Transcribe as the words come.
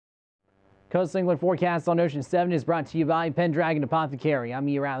Coastal England forecast on Ocean 7 is brought to you by Pendragon Apothecary. I'm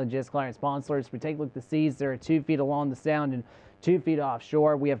meteorologist Clarence Ponsler. As we take a look at the seas, there are 2 feet along the sound and 2 feet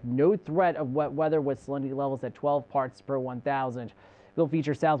offshore. We have no threat of wet weather with salinity levels at 12 parts per 1,000. We'll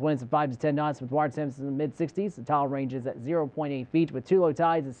feature south winds of 5 to 10 knots with water temps in the mid-60s. The tide ranges at 0.8 feet with 2 low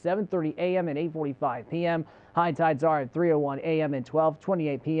tides at 7:30 a.m. and 8:45 p.m. High tides are at 3:01 a.m. and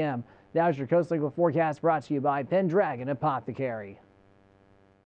 12:28 p.m. That was your Coastal England forecast brought to you by Pendragon Apothecary.